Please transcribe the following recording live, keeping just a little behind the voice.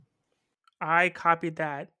I copied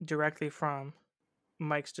that directly from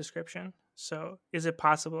Mike's description. So is it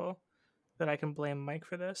possible that I can blame Mike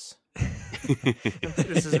for this?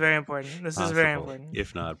 This is very important. This is very Possible, important.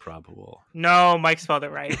 if not probable. No, Mike spelled it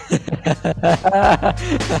right.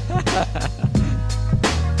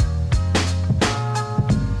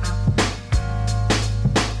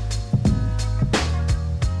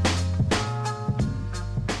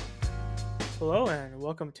 Hello and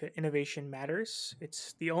welcome to Innovation Matters.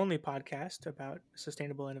 It's the only podcast about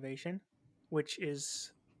sustainable innovation, which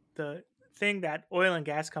is the thing that oil and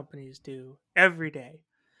gas companies do every day.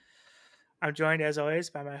 I'm joined, as always,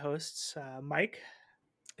 by my hosts, Mike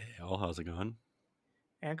Hey, all, how's it going?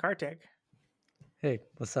 and Karthik. Hey,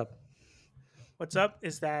 what's up? What's up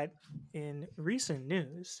is that in recent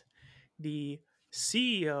news, the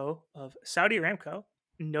CEO of Saudi Aramco,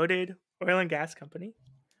 noted oil and gas company,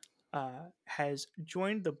 has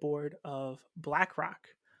joined the board of BlackRock,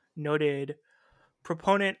 noted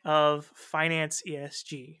proponent of finance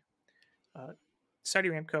ESG. Saudi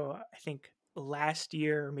Aramco, I think last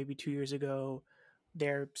year or maybe 2 years ago,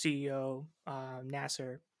 their CEO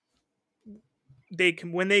Nasser,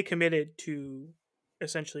 when they committed to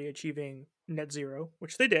essentially achieving net zero,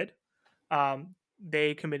 which they did,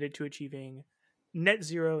 they committed to achieving net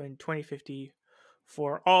zero in 2050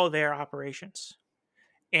 for all their operations,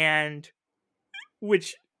 and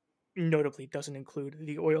which notably doesn't include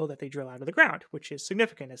the oil that they drill out of the ground, which is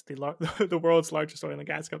significant as the world's largest oil and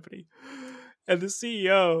gas company. And the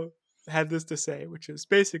CEO had this to say, which is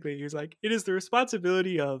basically, he was like, it is the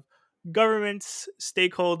responsibility of governments,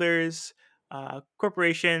 stakeholders,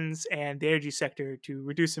 corporations, and the energy sector to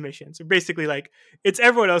reduce emissions. So basically, like, it's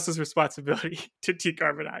everyone else's responsibility to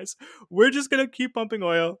decarbonize. We're just going to keep pumping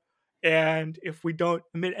oil. And if we don't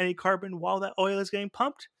emit any carbon while that oil is getting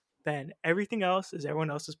pumped, then everything else is everyone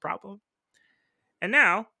else's problem. And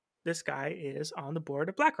now this guy is on the board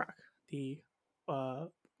of BlackRock, the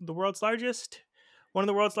world's largest, one of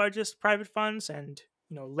the world's largest private funds, and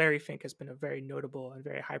Larry Fink has been a very notable and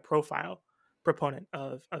very high profile proponent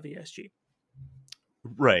of ESG.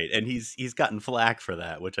 Right, and he's gotten flack for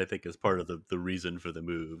that, which I think is part of the reason for the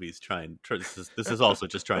move. He's this is also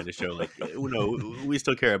just trying to show, like, we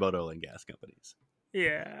still care about oil and gas companies.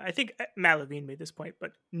 Yeah, I think Matt Levine made this point,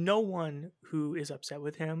 but no one who is upset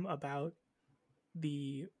with him about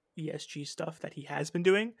the ESG stuff that he has been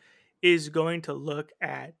doing is going to look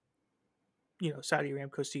at Saudi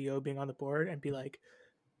Aramco CEO being on the board and be like,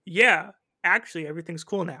 yeah, actually everything's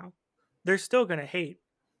cool now. They're still going to hate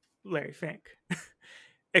Larry Fink.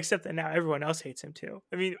 Except that now everyone else hates him too.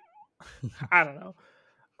 I mean, I don't know.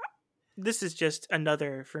 This is just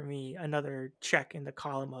another check in the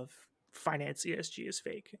column of finance ESG is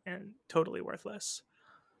fake and totally worthless.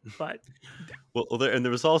 But there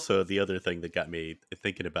was also the other thing that got me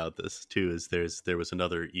thinking about this too, is there was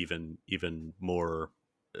another even more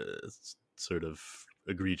sort of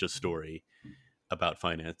egregious story about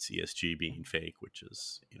finance ESG being fake, which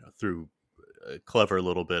is through a clever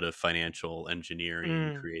little bit of financial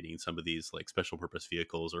engineering, creating some of these like special purpose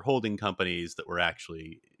vehicles or holding companies that were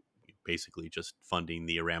actually basically just funding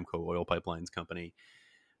the Aramco oil pipelines company.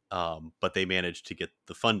 But they managed to get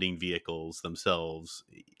the funding vehicles themselves,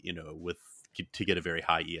 to get a very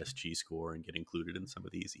high ESG score and get included in some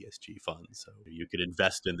of these ESG funds. So you could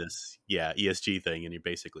invest in this, ESG thing, and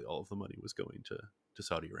basically all of the money was going to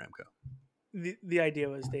Saudi Aramco. The idea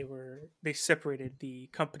was they separated the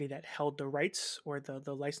company that held the rights or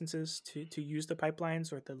the licenses to use the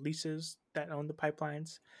pipelines, or the leases that owned the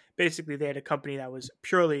pipelines. Basically, they had a company that was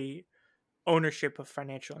purely ownership of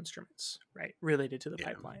financial instruments, right, related to the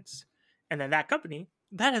pipelines. And then that company,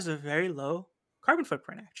 that has a very low carbon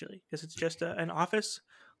footprint, actually, because it's just an office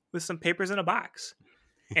with some papers in a box.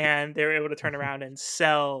 And they were able to turn around and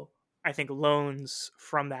sell, I think, loans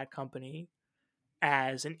from that company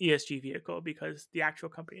as an ESG vehicle, because the actual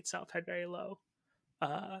company itself had very low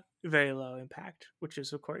impact, which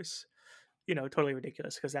is, of course, totally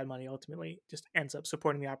ridiculous, because that money ultimately just ends up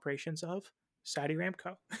supporting the operations of Saudi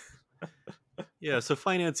Aramco. Yeah, so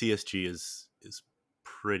finance ESG is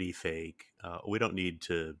pretty fake. We don't need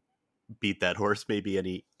to beat that horse maybe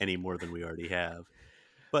any more than we already have.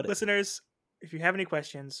 But listeners, if you have any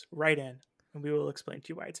questions, write in and we will explain to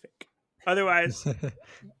you why it's fake. Otherwise,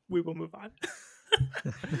 we will move on.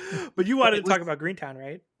 But you wanted to talk about Greentown,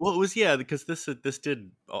 right? Well, it was, because this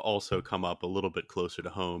did also come up a little bit closer to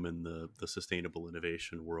home in the sustainable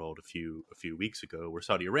innovation world a few weeks ago, where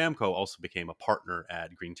Saudi Aramco also became a partner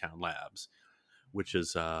at Greentown Labs, which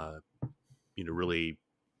is really,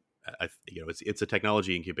 it's a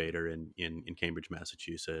technology incubator in Cambridge,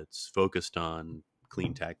 Massachusetts, focused on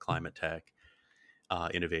clean tech, climate tech.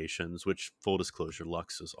 innovations, which, full disclosure,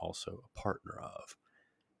 Lux is also a partner of.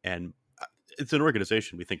 And it's an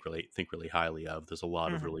organization we think really highly of. There's a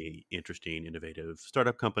lot of Mm-hmm. really interesting, innovative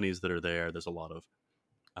startup companies that are there. There's a lot of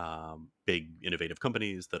big innovative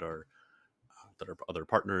companies that are other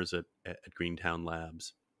partners at Greentown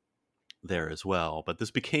Labs there as well. But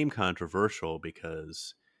this became controversial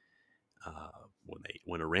because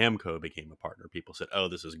when Aramco became a partner, people said, "Oh,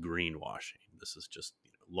 this is greenwashing. This is just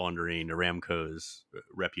laundering Aramco's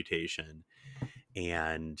reputation."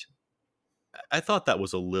 And I thought that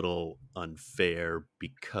was a little unfair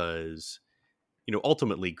because,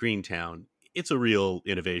 ultimately Greentown, it's a real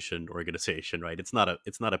innovation organization, right? It's not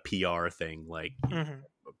a PR thing like, Mm-hmm.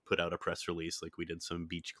 put out a press release like we did some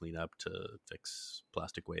beach cleanup to fix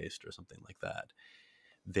plastic waste or something like that.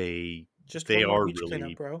 They Just they one more are beach cleanup,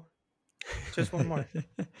 really bro. Just one more.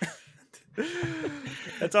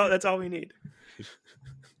 That's all we need.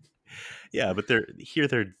 yeah, but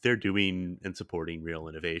they're doing and supporting real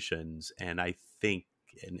innovations, and I think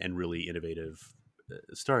and really innovative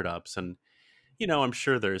startups. And I'm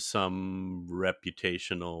sure there's some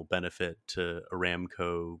reputational benefit to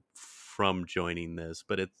Aramco from joining this,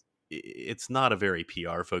 but it's not a very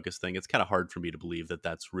PR focused thing. It's kind of hard for me to believe that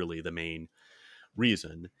that's really the main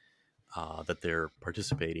reason that they're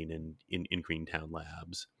participating in Greentown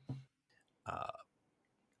Labs. Uh,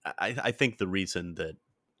 I think the reason that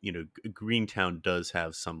Greentown does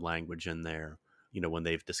have some language in there, when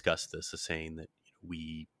they've discussed this, is saying that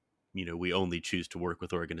we only choose to work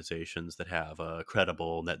with organizations that have a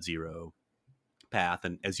credible net zero path,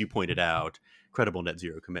 and as you pointed out, credible net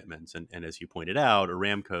zero commitments. And as you pointed out,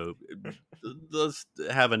 Aramco does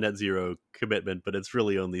have a net zero commitment, but it's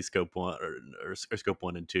really only scope one or scope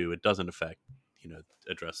 1 and 2. It doesn't affect,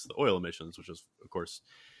 address the oil emissions, which is, of course,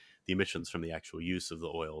 the emissions from the actual use of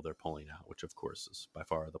the oil they're pulling out, which of course is by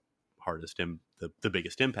far the hardest, the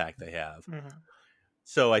biggest impact they have. Mm-hmm.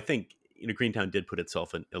 So I think Greentown did put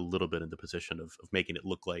itself in a little bit in the position of making it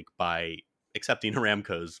look like, by accepting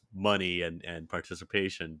Aramco's money and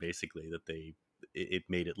participation, basically that it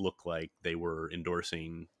made it look like they were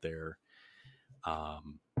endorsing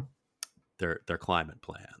um, their climate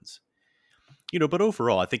plans. But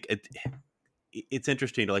overall, I think it's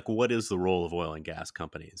interesting to, like, what is the role of oil and gas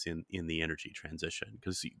companies in the energy transition?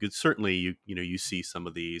 Because certainly you see some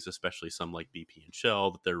of these, especially some like BP and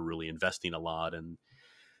Shell, that they're really investing a lot in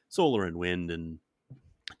solar and wind and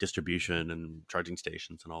distribution and charging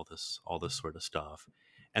stations and all this sort of stuff.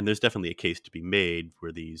 And there's definitely a case to be made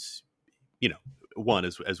where these, one,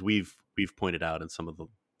 as we've pointed out in some of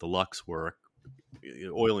the Lux work,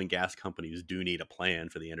 oil and gas companies do need a plan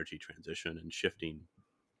for the energy transition and shifting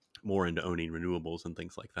more into owning renewables and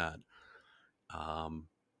things like that.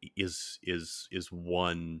 Is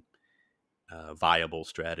one viable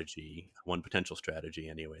strategy, one potential strategy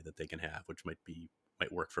anyway, that they can have, which might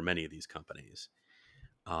work for many of these companies.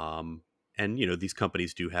 Um, and these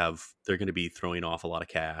companies they're going to be throwing off a lot of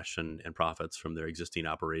cash and profits from their existing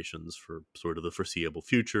operations for sort of the foreseeable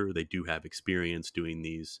future. They do have experience doing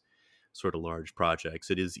these sort of large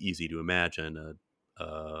projects. It is easy to imagine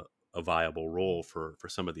a viable role for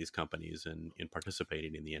some of these companies in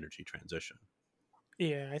participating in the energy transition.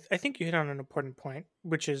 Yeah, I think you hit on an important point,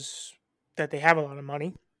 which is that they have a lot of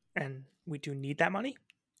money, and we do need that money.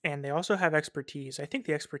 And they also have expertise. I think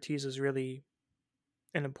the expertise is really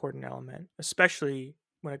an important element, especially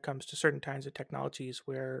when it comes to certain kinds of technologies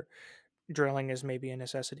where drilling is maybe a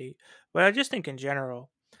necessity. But I just think in general,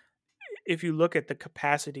 if you look at the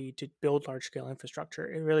capacity to build large scale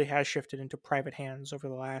infrastructure, it really has shifted into private hands over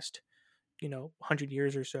the last 100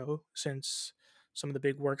 years or so, since some of the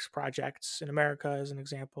big works projects in America, as an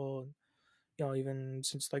example, and even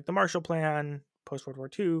since like the Marshall Plan, post World War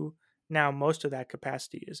II. Now most of that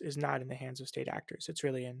capacity is not in the hands of state actors. It's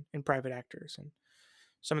really in private actors, and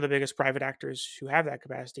some of the biggest private actors who have that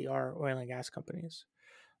capacity are oil and gas companies.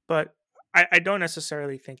 But I don't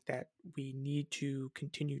necessarily think that we need to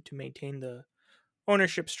continue to maintain the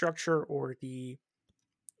ownership structure or the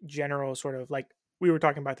general sort of, like, we were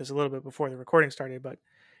talking about this a little bit before the recording started, but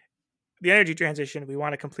the energy transition, we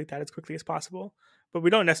want to complete that as quickly as possible, but we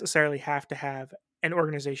don't necessarily have to have an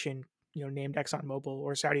organization, named ExxonMobil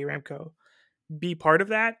or Saudi Aramco be part of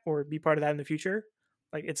that, or be part of that in the future.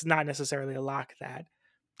 Like, it's not necessarily a lock that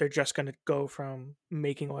they're just going to go from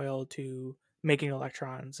making oil to making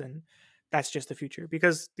electrons, and that's just the future,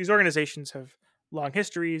 because these organizations have long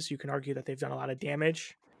histories. You can argue that they've done a lot of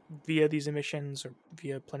damage via these emissions or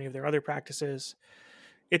via plenty of their other practices.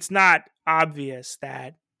 It's not obvious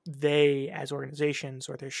that they, as organizations,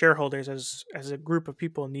 or their shareholders as a group of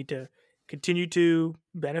people, need to continue to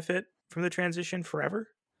benefit from the transition forever.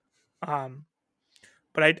 um,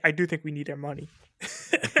 I do think we need their money.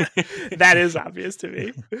 That is obvious to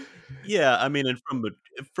me. Yeah, I mean, and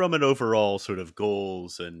from an overall sort of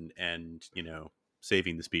goals and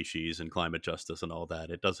saving the species and climate justice and all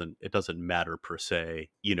that, it doesn't matter per se.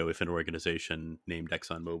 If an organization named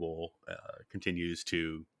ExxonMobil continues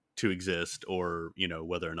to exist, or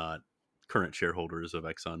whether or not current shareholders of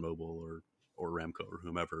ExxonMobil or Ramco or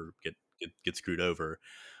whomever get screwed over.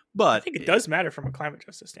 I But think it does matter from a climate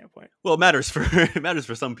justice standpoint. well, it matters for it matters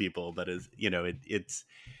for some people, but it's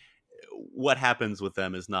what happens with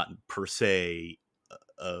them is not per se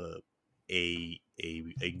a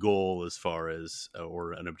a goal as far as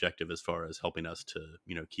or an objective as far as helping us to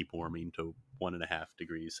keep warming to 1.5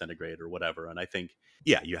 degrees centigrade or whatever. And I think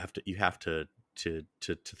you have to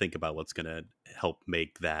think about what's going to help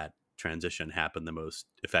make that transition happen the most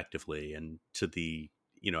effectively. And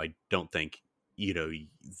I don't think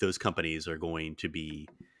those companies are going to be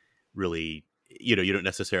really, you don't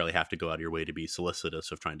necessarily have to go out of your way to be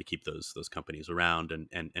solicitous of trying to keep those companies around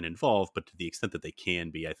and involved, but to the extent that they can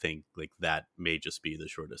be, I think like that may just be the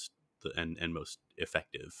shortest and most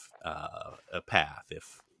effective path.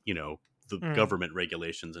 If the government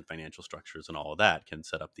regulations and financial structures and all of that can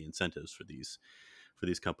set up the incentives for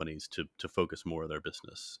these companies to focus more of their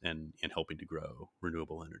business and helping to grow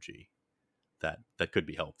renewable energy, that could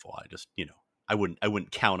be helpful. I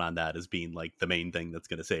wouldn't count on that as being like the main thing that's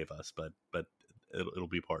going to save us, but it'll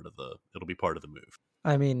be part of the move.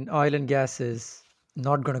 I mean, oil and gas is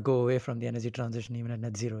not going to go away from the energy transition even at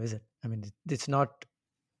net zero, is it? I mean, it's not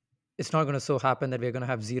going to so happen that we're going to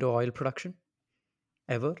have zero oil production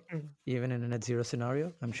ever, Mm. even in a net zero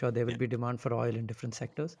scenario. I'm sure there will Yeah. be demand for oil in different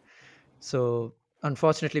sectors. So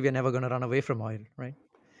unfortunately, we're never going to run away from oil, right?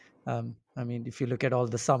 I mean, if you look at all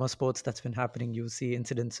the summer sports that's been happening, you see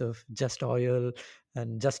incidents of just oil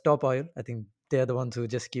and just top oil. I think they're the ones who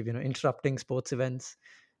just keep interrupting sports events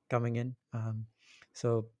coming in.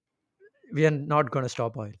 So we are not going to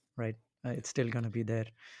stop oil, right? It's still going to be there.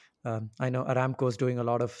 I know Aramco is doing a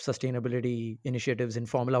lot of sustainability initiatives in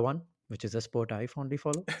Formula One, which is a sport I fondly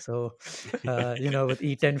follow. So, with E10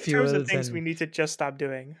 In terms of fuels things we and need to just stop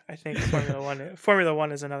doing, I think Formula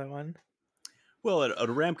One is another one. Well, at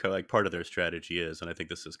Aramco, like part of their strategy is, and I think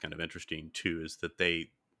this is kind of interesting too, is that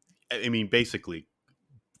I mean, basically,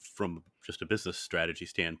 from just a business strategy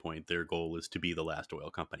standpoint, their goal is to be the last oil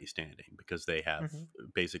company standing because they have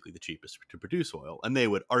basically the cheapest to produce oil. And they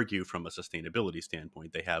would argue from a sustainability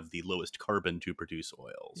standpoint, they have the lowest carbon to produce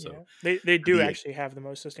oil. So they do actually have the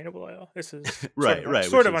most sustainable oil. This is right,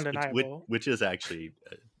 sort of which undeniable. which is actually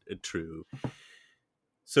true.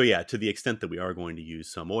 So yeah, to the extent that we are going to use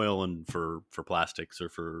some oil and for plastics or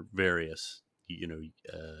for various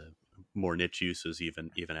more niche uses, even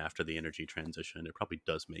after the energy transition, it probably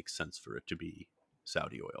does make sense for it to be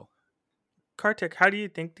Saudi oil. Karthik, how do you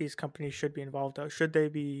think these companies should be involved, though? Should they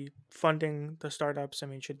be funding the startups? I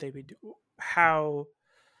mean, should they be how?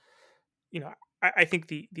 I think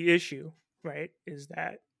the issue, right, is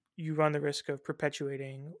that you run the risk of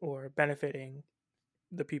perpetuating or benefiting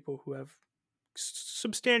the people who have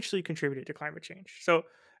substantially contributed to climate change. So,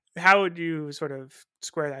 how would you sort of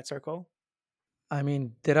square that circle? I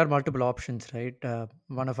mean, there are multiple options, right?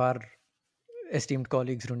 One of our esteemed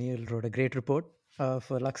colleagues, Runil, wrote a great report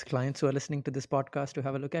for Lux clients who are listening to this podcast to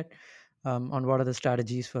have a look at on what are the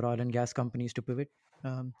strategies for oil and gas companies to pivot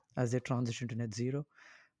as they transition to net zero.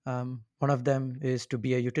 One of them is to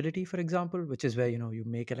be a utility, for example, which is where you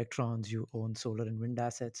make electrons, you own solar and wind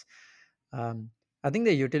assets. I think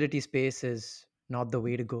the utility space is not the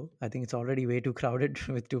way to go. I think it's already way too crowded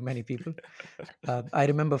with too many people. I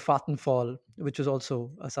remember Vattenfall, which was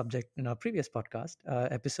also a subject in our previous podcast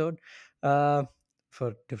episode, uh,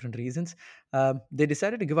 for different reasons. They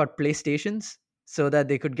decided to give out PlayStations so that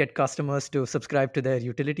they could get customers to subscribe to their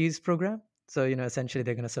utilities program. So essentially,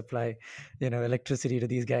 they're going to supply electricity to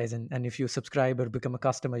these guys, and if you subscribe or become a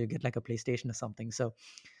customer, you get like a PlayStation or something. So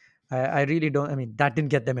I really don't. I mean, that didn't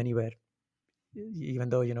get them anywhere, even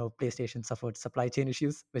though PlayStation suffered supply chain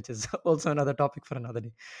issues, which is also another topic for another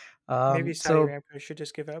day. Maybe Saudi So Aramco should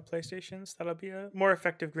just give out PlayStations. That'll be a more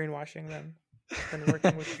effective greenwashing than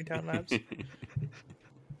working with Greentown Labs.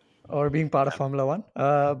 or being part of Formula One.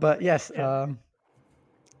 But yes, Yeah.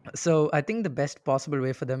 so I think the best possible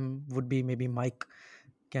way for them would be, maybe Mike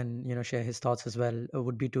can share his thoughts as well,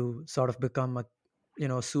 would be to sort of become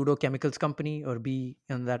a pseudo chemicals company, or be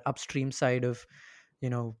in that upstream side of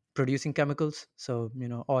producing chemicals. So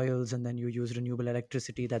oils, and then you use renewable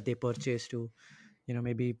electricity that they purchase to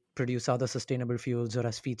maybe produce other sustainable fuels or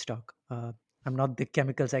as feedstock. I'm not the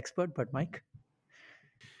chemicals expert, but Mike.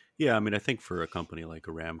 Yeah, I mean, I think for a company like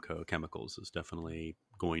Aramco, chemicals is definitely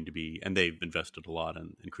going to be, and they've invested a lot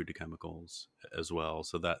in crude to chemicals as well.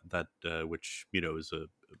 So that which is a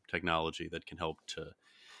technology that can help to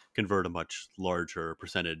convert a much larger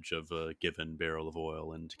percentage of a given barrel of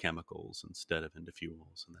oil into chemicals instead of into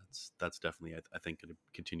fuels, and that's definitely I think going to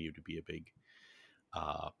continue to be a big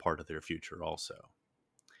part of their future also.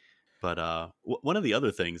 But one of the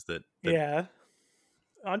other things that Yeah.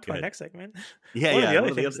 On to go our ahead. next segment. Yeah, What are yeah. the And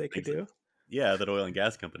one other of the things other they could things that do? that oil and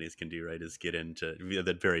gas companies can do, right, is get into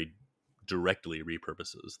that very directly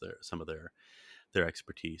repurposes some of their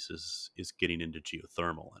expertise is getting into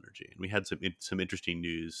geothermal energy. And we had some interesting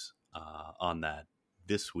news on that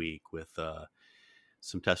this week with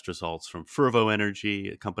some test results from Fervo Energy,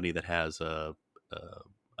 a company that has a,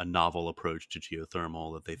 a novel approach to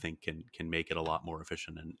geothermal that they think can make it a lot more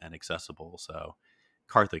efficient and accessible. So,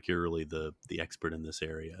 Karthik, you're really the expert in this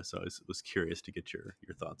area, so I was curious to get your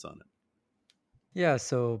thoughts on it. Yeah,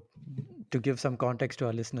 so to give some context to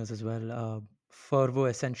our listeners as well, Fervo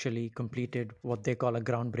essentially completed what they call a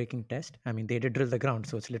groundbreaking test. I mean, they did drill the ground,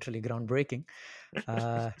 so it's literally groundbreaking.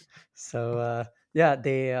 Uh, yeah,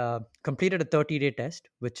 they completed a 30-day test,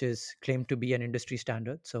 which is claimed to be an industry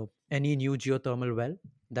standard. So any new geothermal well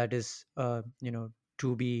that is,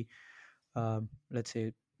 to be, let's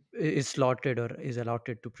say, is slotted or is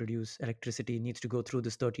allotted to produce electricity needs to go through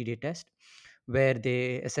this 30-day test, where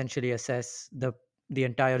they essentially assess the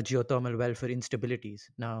entire geothermal well for instabilities.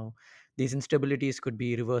 Now, these instabilities could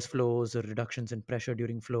be reverse flows or reductions in pressure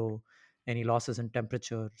during flow, any losses in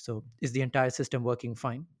temperature. So, is the entire system working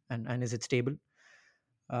fine, and is it stable?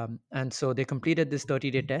 And so they completed this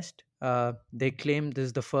 30-day test. They claim this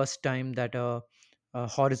is the first time that a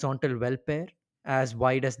horizontal well pair, as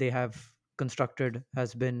wide as they have constructed,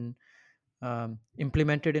 has been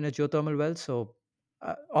implemented in a geothermal well. So,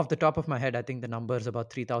 off the top of my head, I think the number is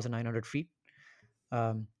about 3,900 feet.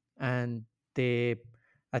 And they,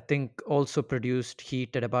 I think, also produced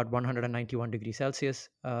heat at about 191 degrees Celsius.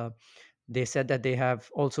 They said that they have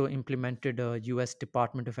also implemented a US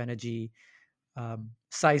Department of Energy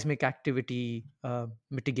seismic activity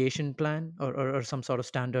mitigation plan, or some sort of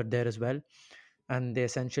standard there as well. And they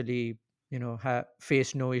essentially,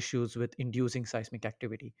 face no issues with inducing seismic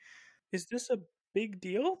activity. Is this a big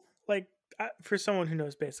deal? Like, for someone who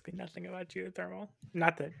knows basically nothing about geothermal,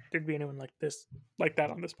 not that there'd be anyone like that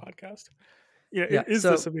on this podcast. Yeah, Yeah. is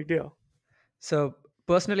this a big deal? So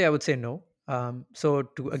personally, I would say no. So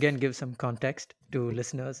to again give some context to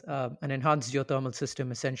listeners, an enhanced geothermal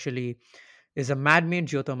system essentially is a man-made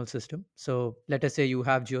geothermal system. So let us say you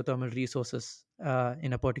have geothermal resources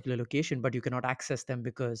in a particular location, but you cannot access them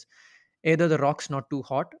because either the rock's not too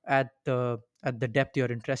hot at the depth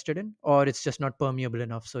you're interested in, or it's just not permeable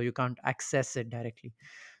enough, so you can't access it directly.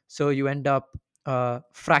 So you end up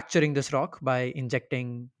fracturing this rock by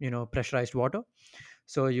injecting pressurized water.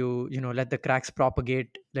 So you let the cracks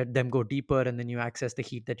propagate, let them go deeper, and then you access the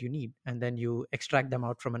heat that you need, and then you extract them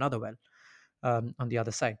out from another well on the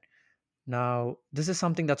other side. Now, this is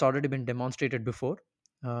something that's already been demonstrated before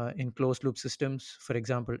in closed loop systems. For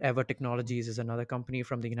example, Ever Technologies is another company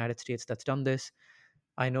from the United States that's done this.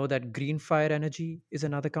 I know that Greenfire Energy is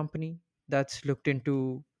another company that's looked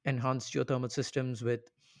into enhanced geothermal systems with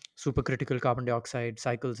supercritical carbon dioxide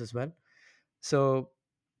cycles as well. So,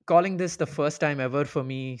 calling this the first time ever for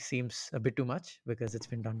me seems a bit too much because it's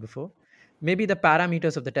been done before. Maybe the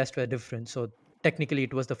parameters of the test were different. So, technically,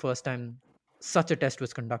 it was the first time such a test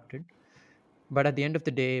was conducted. But at the end of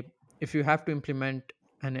the day, if you have to implement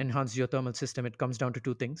an enhanced geothermal system, it comes down to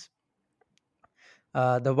two things.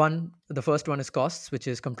 The first one is costs, which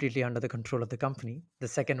is completely under the control of the company. The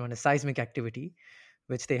second one is seismic activity,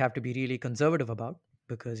 which they have to be really conservative about,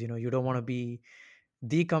 because you don't want to be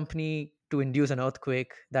the company to induce an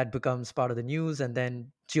earthquake that becomes part of the news, and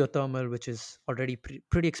then geothermal, which is already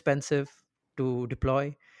pretty expensive to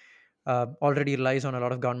deploy, already relies on a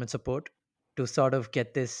lot of government support to sort of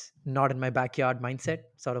get this not in my backyard mindset,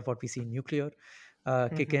 sort of what we see in nuclear,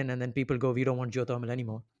 kick Hmm. in, and then people go, we don't want geothermal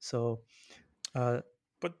anymore. So uh,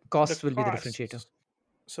 But the costs will be the differentiator. costs.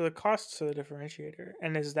 So the costs are the differentiator,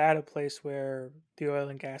 and is that a place where the oil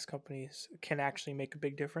and gas companies can actually make a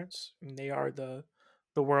big difference? I mean, they are the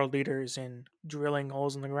world leaders in drilling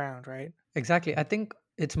holes in the ground, right? Exactly. I think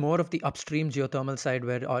it's more of the upstream geothermal side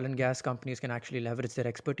where oil and gas companies can actually leverage their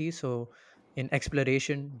expertise. So, in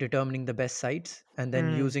exploration, determining the best sites, and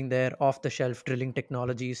then Mm. using their off the shelf drilling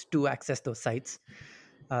technologies to access those sites.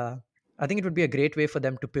 Uh, I think it would be a great way for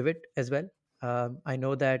them to pivot as well. I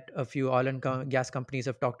know that a few oil and gas companies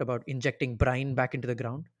have talked about injecting brine back into the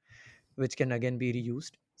ground, which can again be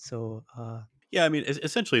reused. So, Yeah, I mean,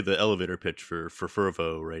 essentially the elevator pitch for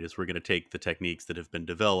Fervo, right, is we're going to take the techniques that have been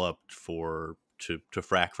developed for to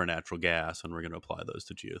frack for natural gas, and we're going to apply those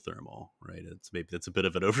to geothermal, right? It's maybe that's a bit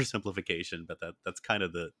of an oversimplification, but that's kind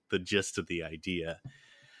of the gist of the idea.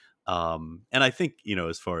 And I think,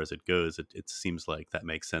 as far as it goes, it seems like that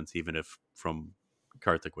makes sense, even if from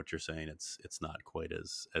Karthik, what you're saying, it's not quite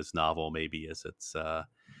as novel maybe as it's or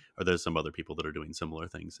there's some other people that are doing similar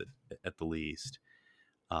things at the least.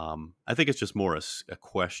 I think it's just more a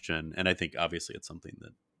question, and I think obviously it's something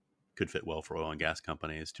that could fit well for oil and gas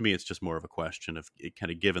companies. To me, it's just more of a question of it, kind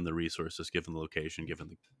of given the resources, given the location,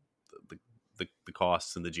 given the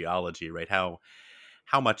costs and the geology, right? How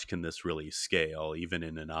much can this really scale, even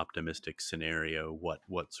in an optimistic scenario?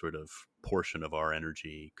 What sort of portion of our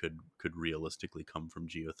energy could realistically come from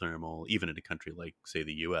geothermal, even in a country like, say,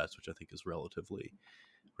 the U.S., which I think is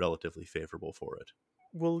relatively favorable for it.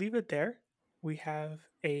 We'll leave it there. We have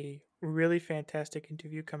a really fantastic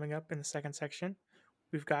interview coming up in the second section.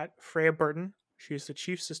 We've got Freya Burton. She's the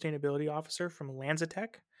Chief Sustainability Officer from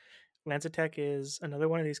LanzaTech. LanzaTech is another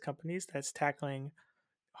one of these companies that's tackling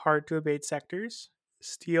hard to abate sectors,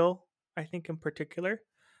 steel, I think, in particular.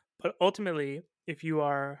 But ultimately, if you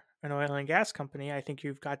are an oil and gas company, I think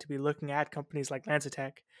you've got to be looking at companies like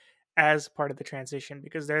LanzaTech as part of the transition,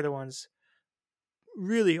 because they're the ones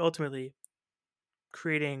really ultimately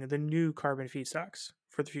creating the new carbon feedstocks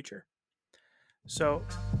for the future. So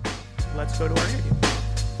let's go to our interview.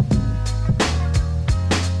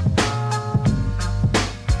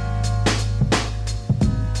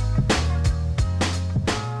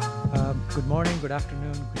 Good morning, good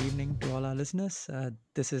afternoon, good evening to all our listeners.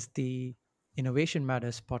 This is the Innovation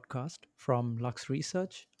Matters podcast from Lux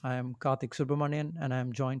Research. I am Karthik Subramanian, and I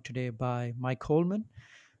am joined today by Mike Holman,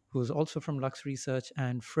 who's also from Lux Research,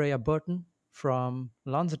 and Freya Burton from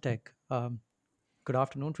LanzaTech. Good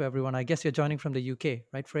afternoon to everyone. I guess you're joining from the UK,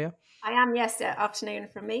 right, Freya? I am, yes. Afternoon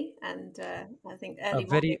from me, and I think early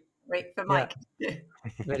morning right for Mike. Yeah,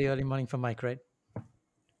 very early morning for Mike, right?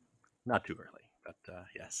 Not too early, but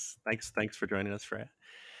yes. Thanks for joining us, Freya.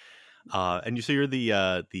 And so you're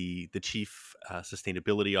the chief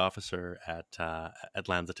sustainability officer at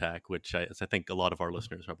LanzaTech, which as I think a lot of our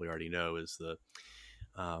listeners probably already know is the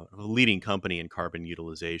leading company in carbon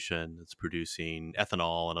utilization. It's producing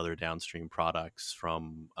ethanol and other downstream products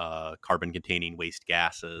from carbon-containing waste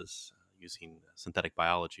gases using synthetic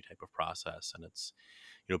biology type of process, and it's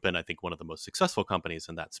been, I think, one of the most successful companies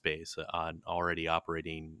in that space, already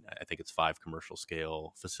operating, I think it's 5 commercial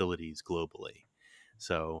scale facilities globally.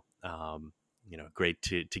 So, great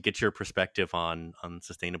to get your perspective on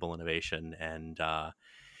sustainable innovation and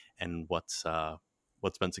what's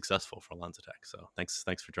been successful for LanzaTech. So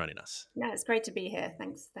thanks for joining us. Yeah, it's great to be here.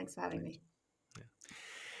 Thanks for having me. Yeah.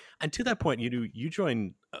 And to that point, you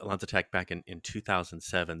joined LanzaTech back in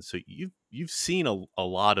 2007. So you've seen a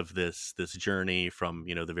lot of this journey from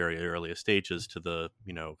the very earliest stages to the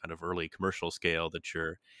kind of early commercial scale that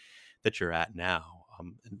you're at now.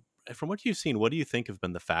 And from what you've seen, what do you think have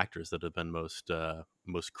been the factors that have been most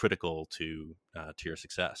critical to your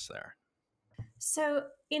success there? So,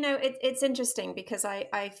 it's interesting because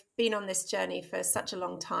I've been on this journey for such a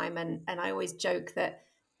long time, and I always joke that,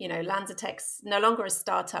 LanzaTech's no longer a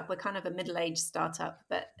startup. We're kind of a middle-aged startup,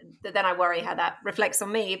 but then I worry how that reflects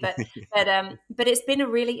on me. But it's been a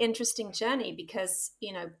really interesting journey because,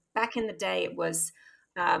 back in the day it was,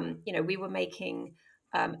 we were making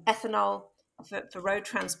ethanol for road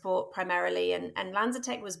transport primarily, and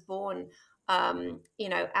LanzaTech was born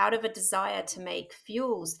out of a desire to make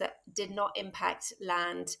fuels that did not impact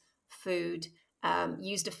land, food,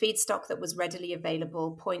 used a feedstock that was readily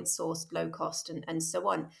available, point sourced, low cost, and so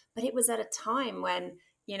on. But it was at a time when,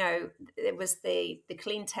 it was the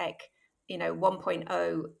clean tech,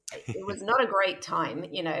 1.0. It was not a great time,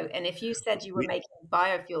 and if you said you were making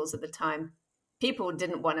biofuels at the time, people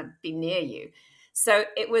didn't want to be near you. So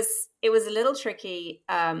it was a little tricky,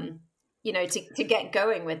 to get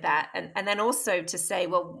going with that. And then also to say,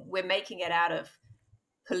 well, we're making it out of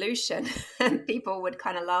pollution and people would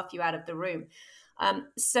kind of laugh you out of the room.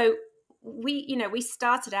 So we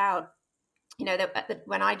started out,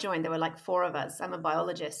 when I joined, there were like 4 of us. I'm a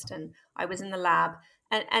biologist and I was in the lab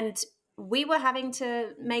and we were having to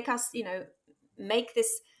make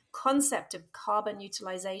this concept of carbon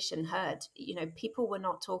utilization heard. People were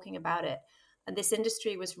not talking about it. And this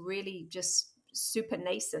industry was really just super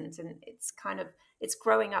nascent, and it's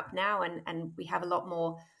growing up now, and we have a lot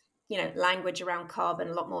more language around carbon,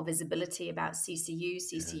 a lot more visibility about CCU,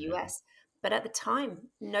 CCUS. But at the time,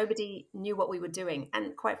 nobody knew what we were doing,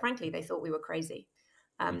 and quite frankly, they thought we were crazy.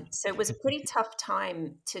 So it was a pretty tough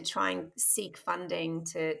time to try and seek funding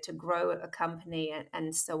to grow a company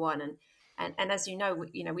and so on. And as you know,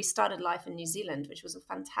 we started life in New Zealand, which was a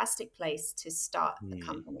fantastic place to start the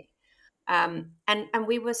company. And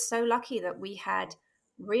we were so lucky that we had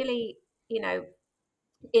really,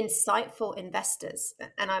 insightful investors,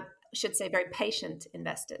 and I should say very patient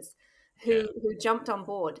investors who jumped on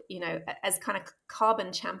board, as kind of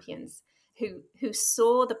carbon champions who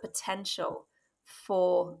saw the potential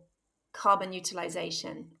for carbon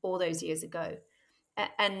utilization all those years ago.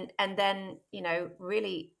 And then,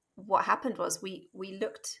 really what happened was we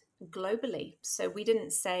looked globally. So we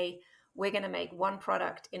didn't say we're going to make one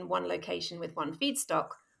product in one location with one feedstock.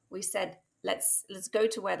 We said, let's go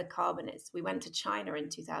to where the carbon is. We went to China in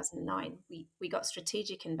 2009. We got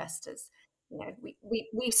strategic investors.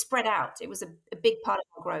 We spread out. It was a big part of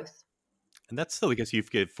our growth. And that's still because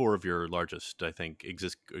you've got 4 of your largest, I think,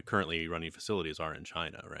 currently running facilities are in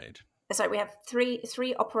China, right? So we have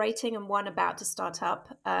three operating and one about to start up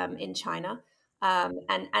in China. And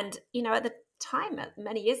at the time,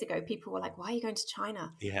 many years ago, people were like, "Why are you going to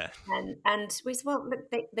China?" Yeah. And we said, "Well, look,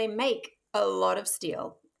 they make a lot of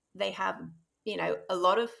steel. They have a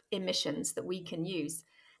lot of emissions that we can use,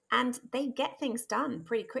 and they get things done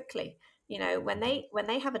pretty quickly. When they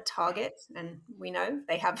have a target, and we know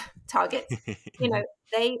they have targets,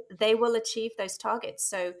 they will achieve those targets."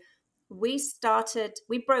 So we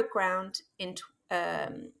broke ground in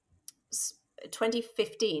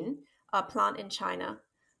 2015, our plant in China,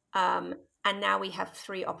 and now we have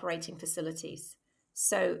 3 operating facilities.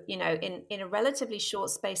 So, in a relatively short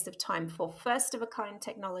space of time for first of a kind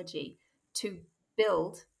technology to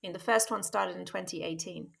build, the first one started in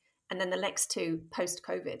 2018, and then the next 2 post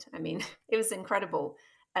COVID. I mean, it was incredible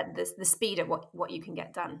at the speed at what you can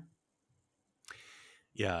get done.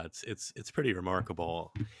 Yeah, it's pretty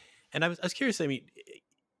remarkable. And I was curious. I mean,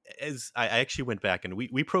 as I actually went back and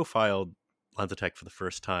we profiled LanzaTech for the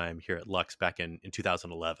first time here at Lux back in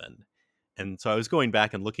 2011, and so I was going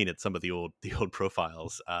back and looking at some of the old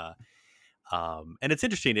profiles. And it's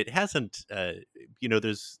interesting. It hasn't,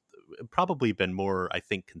 there's probably been more, I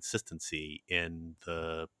think, consistency in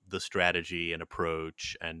the strategy and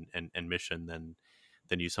approach and mission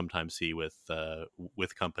than you sometimes see with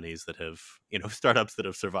companies that have, startups that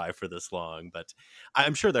have survived for this long. But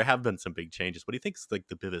I'm sure there have been some big changes. What do you think is like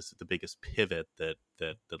the biggest pivot that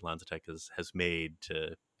LanzaTech has made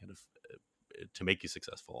to kind of to make you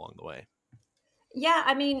successful along the way? Yeah,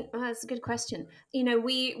 I mean, that's a good question.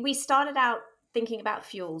 We started out thinking about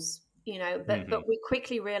fuels, but we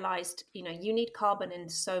quickly realized, you need carbon in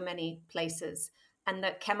so many places, and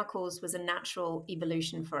that chemicals was a natural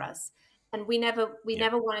evolution for us. And we never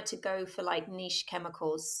wanted to go for like niche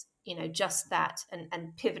chemicals, just that,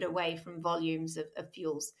 and pivot away from volumes of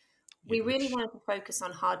fuels. We really wanted to focus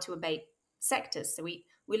on hard to abate sectors. So we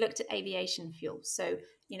looked at aviation fuel. So,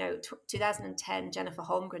 2010, Jennifer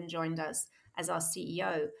Holmgren joined us as our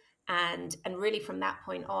CEO. And really from that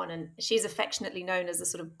point on, and she's affectionately known as the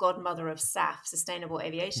sort of godmother of SAF, sustainable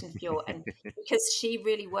aviation fuel. And because she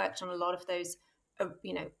really worked on a lot of those,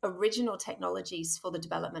 original technologies for the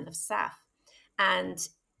development of SAF. And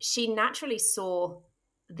she naturally saw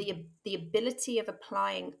the ability of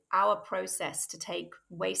applying our process to take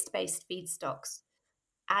waste-based feedstocks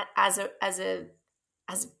as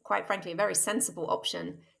quite frankly, a very sensible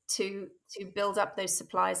option to build up those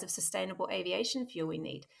supplies of sustainable aviation fuel we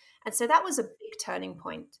need. And so that was a big turning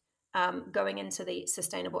point going into the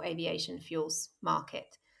sustainable aviation fuels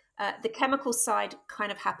market. The chemical side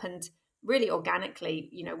kind of happened really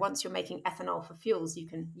organically. Once you're making ethanol for fuels, you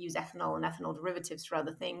can use ethanol and ethanol derivatives for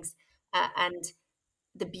other things. And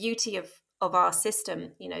the beauty of our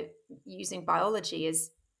system, using biology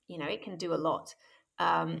is, it can do a lot.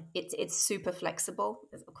 It's super flexible.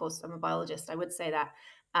 Of course, I'm a biologist. I would say that.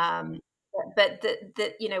 But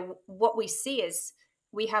what we see is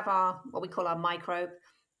we have what we call our microbe,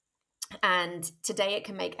 and today it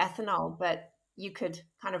can make ethanol, but you could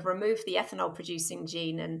kind of remove the ethanol producing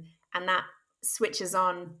gene, and that switches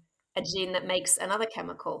on a gene that makes another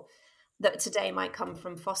chemical that today might come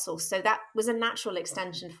from fossils. So that was a natural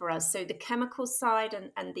extension for us. So the chemical side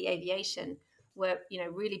and the aviation were,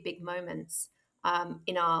 really big moments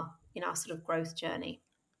in our sort of growth journey.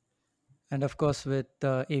 And of course, with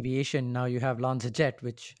aviation, now you have LanzaJet,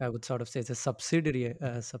 which I would sort of say is a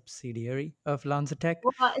subsidiary of LanzaTech.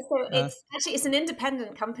 Well, so it's an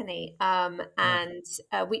independent company, and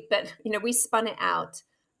we spun it out,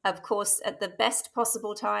 of course, at the best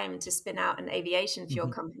possible time to spin out an aviation fuel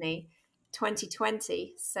company,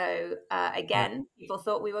 2020. So again, people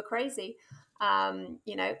thought we were crazy. No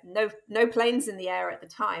planes in the air at the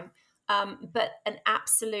time, but an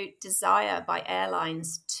absolute desire by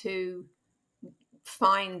airlines to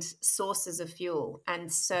find sources of fuel.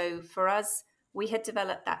 And so for us, we had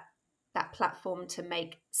developed that platform to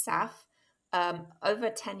make SAF over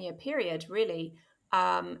a 10-year period, really,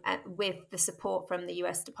 with the support from the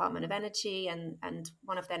US Department of Energy and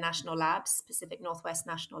one of their national labs, Pacific Northwest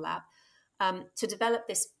National Lab, to develop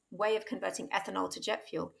this way of converting ethanol to jet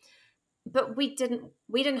fuel. But we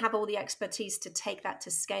didn't have all the expertise to take that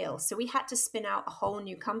to scale. So we had to spin out a whole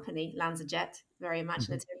new company, LanzaJet, very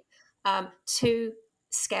imaginative, to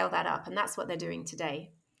scale that up. And that's what they're doing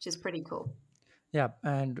today, which is pretty cool. Yeah,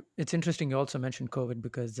 and it's interesting you also mentioned COVID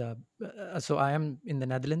because so I am in the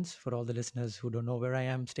Netherlands for all the listeners who don't know where I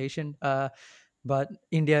am stationed. But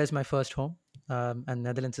India is my first home, and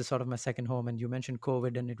Netherlands is sort of my second home. And you mentioned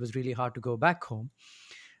COVID, and it was really hard to go back home.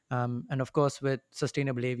 And of course, with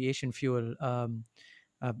sustainable aviation fuel,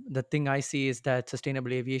 the thing I see is that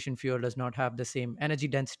sustainable aviation fuel does not have the same energy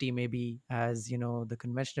density, maybe as the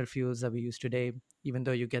conventional fuels that we use today. Even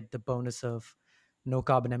though you get the bonus of no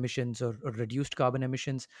carbon emissions or reduced carbon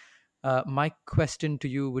emissions. My question to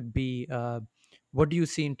you would be, what do you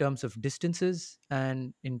see in terms of distances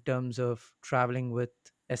and in terms of traveling with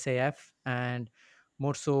SAF? And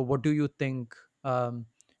more so, what do you think an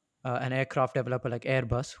aircraft developer like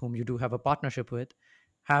Airbus, whom you do have a partnership with,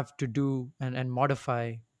 have to do and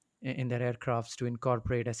modify in their aircrafts to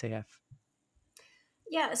incorporate SAF?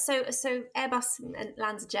 Yeah, so Airbus and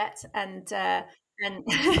LanzaJet and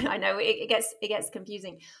I know it gets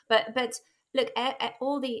confusing, but look,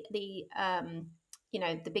 all the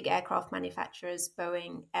the big aircraft manufacturers,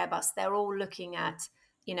 Boeing, Airbus, they're all looking at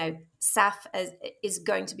SAF is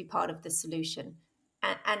going to be part of the solution,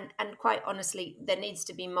 and quite honestly, there needs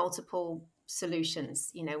to be multiple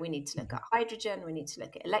solutions. We need to look at hydrogen, we need to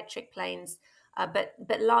look at electric planes, but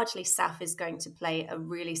largely SAF is going to play a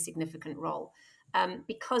really significant role.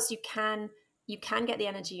 Because you can get the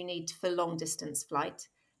energy you need for long distance flight.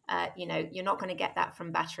 You're not going to get that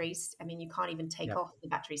from batteries. I mean, you can't even take off, the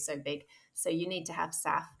battery's so big. So you need to have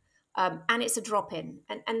SAF. And it's a drop in.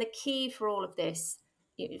 And the key for all of this,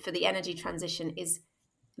 for the energy transition, is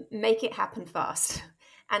make it happen fast.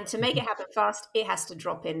 And to make it happen fast, it has to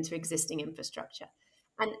drop into existing infrastructure.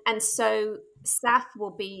 And so SAF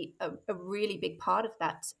will be a really big part of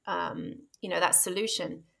that, that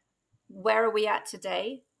solution. Where are we at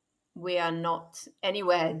today? We are not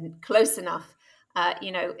anywhere close enough.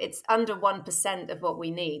 It's under 1% of what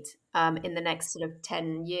we need in the next sort of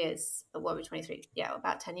 10 years. What were 23? Yeah,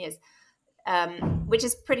 about 10 years, which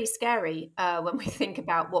is pretty scary when we think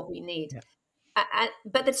about what we need. Yeah.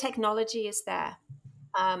 But the technology is there.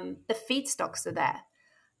 The feedstocks are there.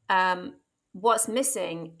 What's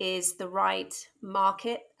missing is the right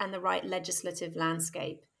market and the right legislative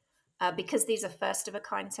landscape. Because these are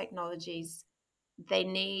first-of-a-kind technologies, they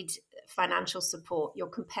need financial support. You're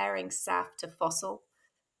comparing SAF to fossil,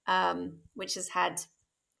 which has had,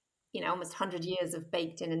 almost 100 years of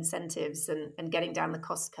baked-in incentives and getting down the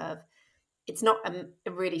cost curve. It's not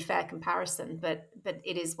a really fair comparison, but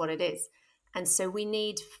it is what it is. And so we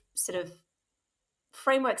need sort of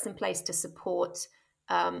frameworks in place to support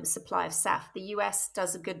supply of SAF. The US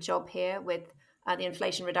does a good job here with the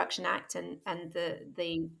Inflation Reduction Act and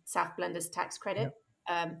the SAF blenders tax credit.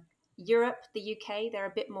 Yep. Europe, the UK, they're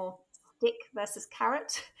a bit more stick versus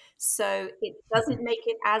carrot. So it doesn't make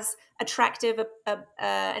it as attractive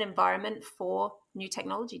an environment for new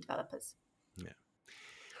technology developers.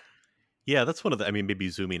 Yeah, that's one of the, maybe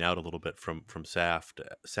zooming out a little bit from SAF,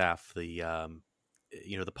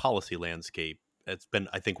 the policy landscape. It's been,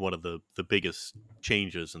 I think, one of the biggest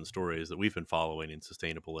changes and stories that we've been following in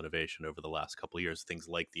sustainable innovation over the last couple of years. Things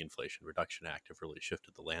like the Inflation Reduction Act have really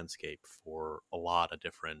shifted the landscape for a lot of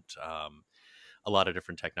different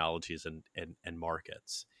technologies and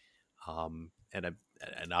markets.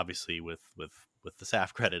 And obviously with the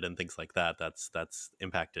SAF credit and things like that, that's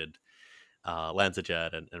impacted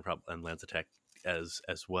LanzaJet and LanzaTech as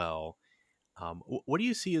well. What do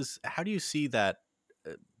you see how do you see that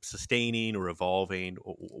sustaining or evolving?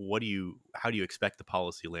 How do you expect the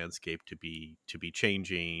policy landscape to be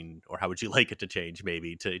changing, or how would you like it to change,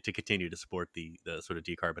 maybe to continue to support the sort of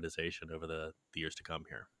decarbonization over the years to come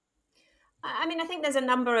here? I think there's a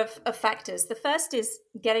number of factors. The first is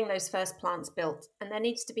getting those first plants built, and there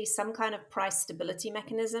needs to be some kind of price stability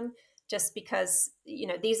mechanism, just because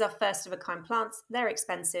these are first of a kind plants. They're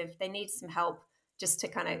expensive. They need some help just to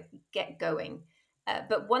kind of get going.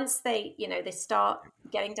 But once they start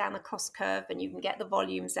getting down the cost curve and you can get the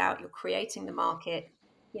volumes out, you're creating the market,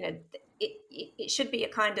 it should be a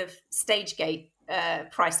kind of stage gate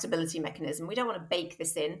price stability mechanism. We don't want to bake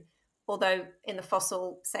this in, although in the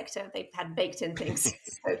fossil sector, they've had baked in things.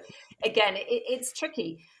 So again, it's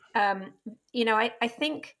tricky. I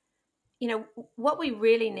think, what we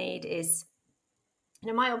really need is,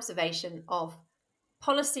 my observation of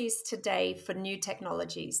policies today for new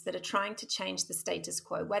technologies that are trying to change the status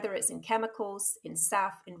quo, whether it's in chemicals, in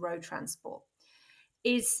SAF, in road transport,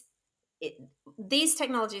 is these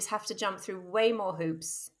technologies have to jump through way more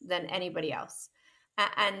hoops than anybody else.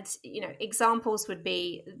 And examples would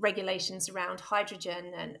be regulations around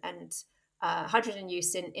hydrogen and hydrogen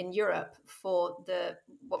use in Europe for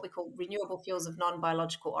what we call renewable fuels of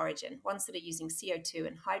non-biological origin, ones that are using CO2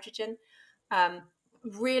 and hydrogen.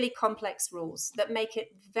 Really complex rules that make it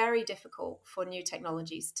very difficult for new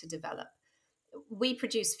technologies to develop. We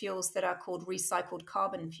produce fuels that are called recycled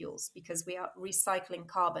carbon fuels because we are recycling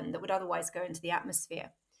carbon that would otherwise go into the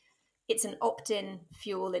atmosphere. It's an opt-in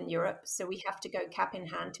fuel in Europe, so we have to go cap in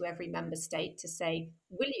hand to every member state to say,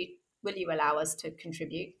 will you allow us to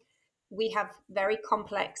contribute? We have very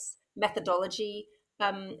complex methodology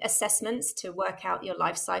assessments to work out your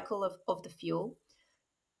life cycle of the fuel.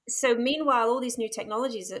 So meanwhile, all these new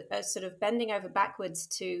technologies are sort of bending over backwards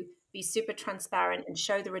to be super transparent and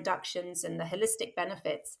show the reductions and the holistic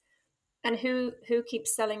benefits. And who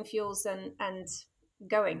keeps selling fuels and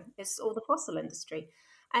going? It's all the fossil industry.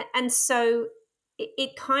 And so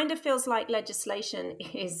it kind of feels like legislation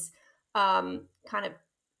is kind of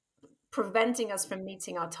preventing us from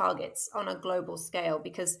meeting our targets on a global scale.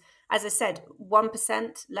 Because, as I said,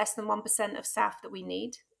 1%, less than 1% of SAF that we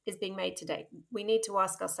need is being made today. We need to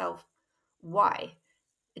ask ourselves why.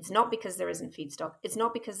 It's not because there isn't feedstock. It's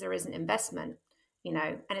not because there isn't investment,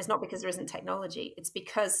 and it's not because there isn't technology. It's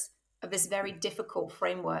because of this very difficult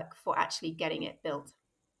framework for actually getting it built.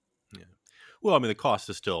 Yeah. Well, I mean, the cost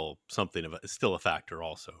is still it's still a factor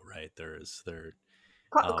also, right?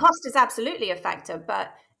 Cost is absolutely a factor,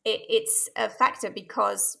 but it's a factor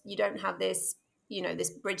because you don't have this, this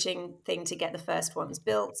bridging thing to get the first ones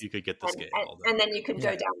built. You could get the scale. And then you can go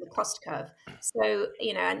down the cost curve. So,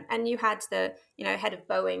 and you had the, head of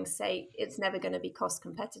Boeing say it's never going to be cost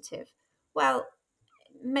competitive. Well,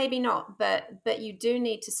 maybe not, but you do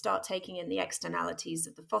need to start taking in the externalities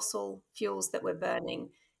of the fossil fuels that we're burning.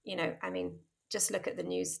 Just look at the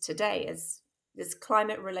news today as there's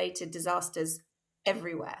climate-related disasters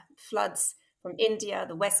everywhere. Floods from India,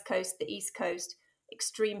 the West Coast, the East Coast,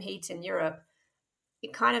 extreme heat in Europe.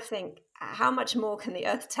 You kind of think, how much more can the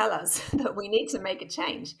Earth tell us that we need to make a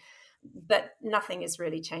change? But nothing is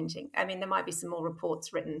really changing. I mean, there might be some more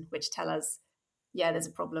reports written which tell us, yeah, there's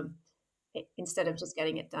a problem, instead of just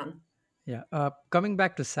getting it done. Yeah. Coming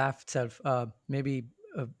back to SAF itself, maybe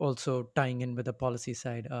also tying in with the policy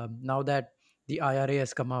side. Now that the IRA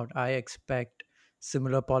has come out, I expect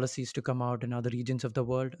similar policies to come out in other regions of the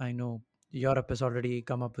world. I know Europe has already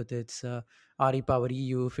come up with its RE-Power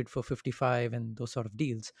EU, Fit for 55, and those sort of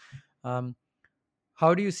deals.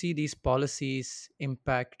 How do you see these policies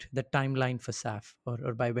impact the timeline for SAF,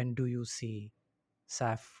 or by when do you see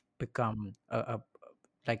SAF become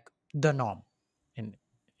like the norm in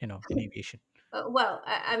in aviation? Well,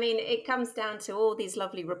 I mean, it comes down to all these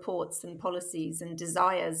lovely reports and policies and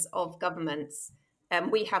desires of governments.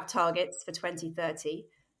 We have targets for 2030.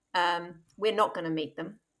 We're not going to meet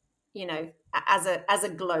them, as a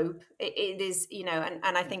globe. It is,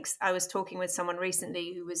 and I think I was talking with someone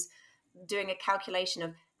recently who was doing a calculation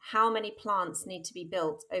of how many plants need to be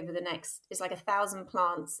built over the next, it's like 1,000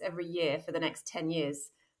 plants every year for the next 10 years,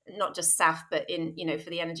 not just SAF, but for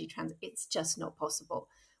the energy transit. It's just not possible.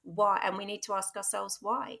 Why? And we need to ask ourselves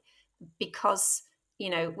why. Because,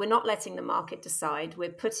 we're not letting the market decide. We're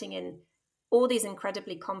putting in all these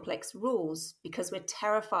incredibly complex rules because we're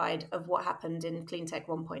terrified of what happened in Cleantech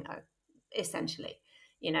 1.0, essentially.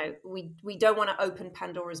 We don't want to open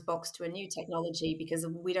Pandora's box to a new technology because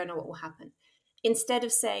we don't know what will happen. Instead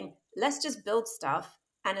of saying, let's just build stuff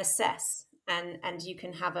and assess, and you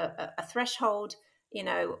can have a threshold,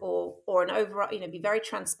 or an overall, be very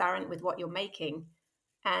transparent with what you're making,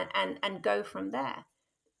 and go from there.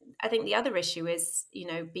 I think the other issue is,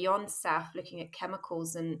 beyond SAF, looking at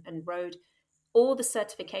chemicals and road, all the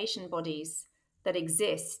certification bodies that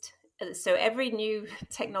exist. So every new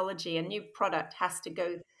technology and new product has to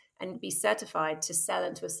go and be certified to sell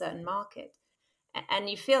into a certain market. And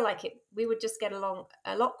you feel like we would just get along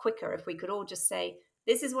a lot quicker if we could all just say,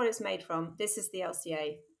 this is what it's made from. This is the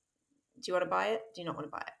LCA. Do you want to buy it? Do you not want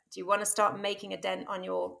to buy it? Do you want to start making a dent on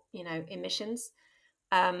your, emissions?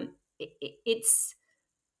 I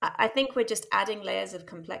think we're just adding layers of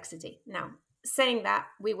complexity. Now, saying that,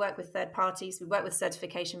 we work with third parties, we work with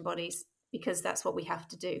certification bodies because that's what we have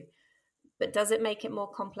to do. But does it make it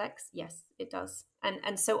more complex? Yes, it does.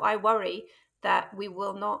 And so I worry that we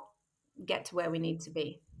will not get to where we need to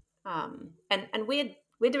be. And we're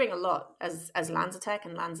we're doing a lot as LanzaTech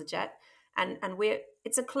and LanzaJet, and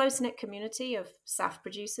it's a close-knit community of SAF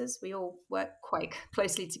producers. We all work quite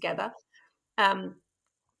closely together, and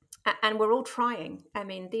we're all trying. I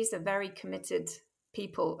mean, these are very committed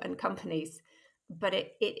people and companies, but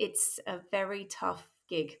it's a very tough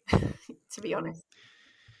gig, to be honest.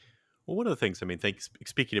 Well, one of the things, I mean,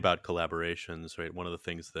 speaking about collaborations, right? One of the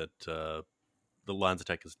things that the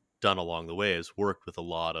LanzaTech has done along the way is worked with a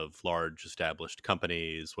lot of large established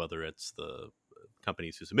companies, whether it's the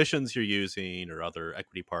companies whose emissions you're using or other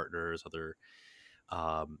equity partners, other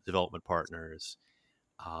development partners.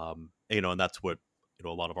 And that's what a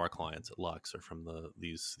lot of our clients at Lux are from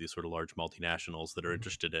these sort of large multinationals that are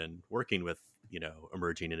interested in working with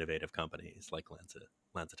emerging innovative companies like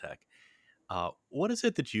LanzaTech. What is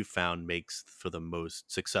it that you found makes for the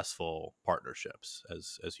most successful partnerships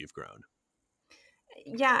as you've grown?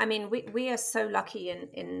 Yeah, I mean, we are so lucky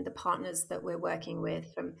in the partners that we're working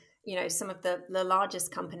with, from some of the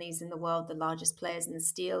largest companies in the world, the largest players in the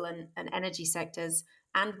steel and energy sectors,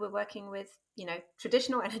 and we're working with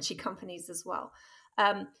traditional energy companies as well.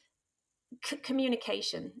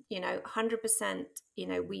 Communication, 100%.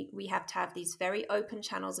 We have to have these very open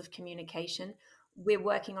channels of communication. We're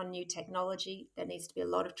working on new technology. There needs to be a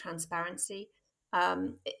lot of transparency,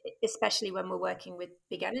 especially when we're working with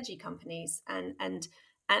big energy companies and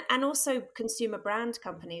also consumer brand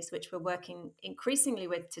companies, which we're working increasingly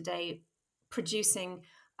with today, producing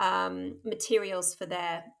materials for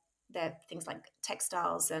their things like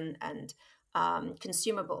textiles and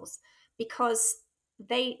consumables, because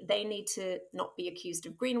they need to not be accused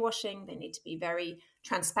of greenwashing. They need to be very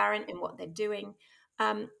transparent in what they're doing.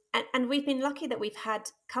 And we've been lucky that we've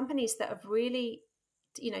had companies that have really,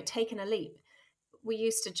 taken a leap. We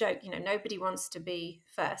used to joke, nobody wants to be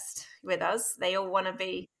first with us. They all want to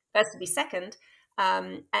be first to be second.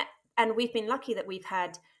 And we've been lucky that we've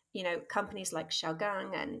had, companies like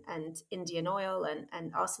Xiaogang and Indian Oil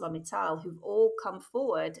and ArcelorMittal, who've all come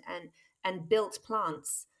forward and built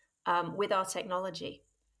plants with our technology,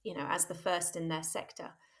 as the first in their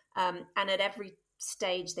sector. And at every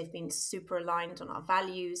stage, they've been super aligned on our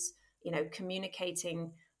values,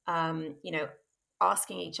 communicating,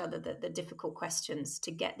 asking each other the difficult questions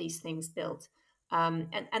to get these things built. And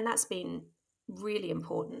that's been really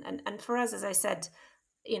important. And for us, as I said,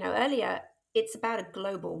 earlier, it's about a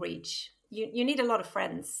global reach. You need a lot of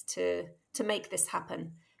friends to make this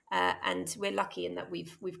happen. And we're lucky in that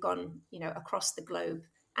we've gone, across the globe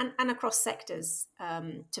and across sectors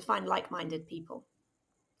to find like-minded people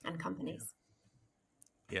and companies.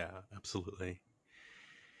 Yeah, absolutely.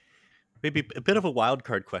 Maybe a bit of a wild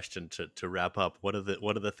card question to wrap up. One of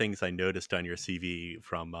the things I noticed on your CV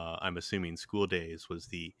from I'm assuming school days was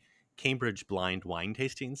the Cambridge Blind Wine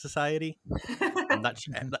Tasting Society. I'm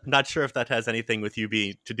not sure if that has anything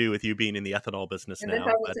to do with you being in the ethanol business now.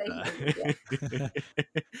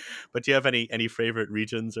 But do you have any favorite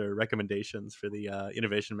regions or recommendations for the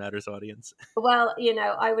Innovation Matters audience? Well,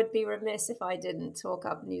 I would be remiss if I didn't talk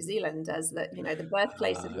up New Zealand as the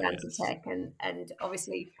birthplace of LanzaTech, yes. and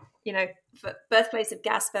obviously, birthplace of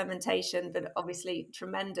gas fermentation, but obviously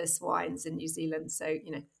tremendous wines in New Zealand. So,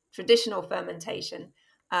 traditional fermentation.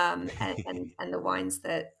 And the wines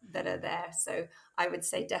that are there. So I would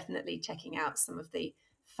say definitely checking out some of the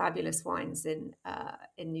fabulous wines in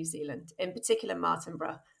New Zealand, in particular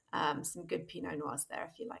Martinborough. Some good Pinot Noirs there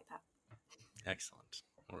if you like that. Excellent.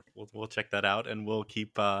 We'll check that out, and we'll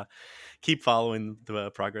keep following the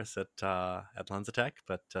progress at LanzaTech.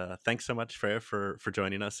 But thanks so much, Freya, for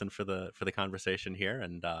joining us and for the conversation here,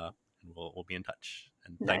 and we'll be in touch.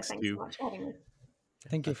 And thanks so much for having me.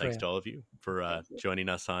 Thank you, Freya. Thanks to all of you for joining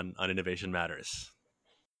us on Innovation Matters.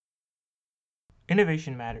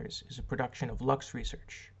 Innovation Matters is a production of Lux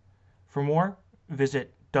Research. For more,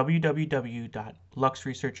 visit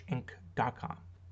www.luxresearchinc.com.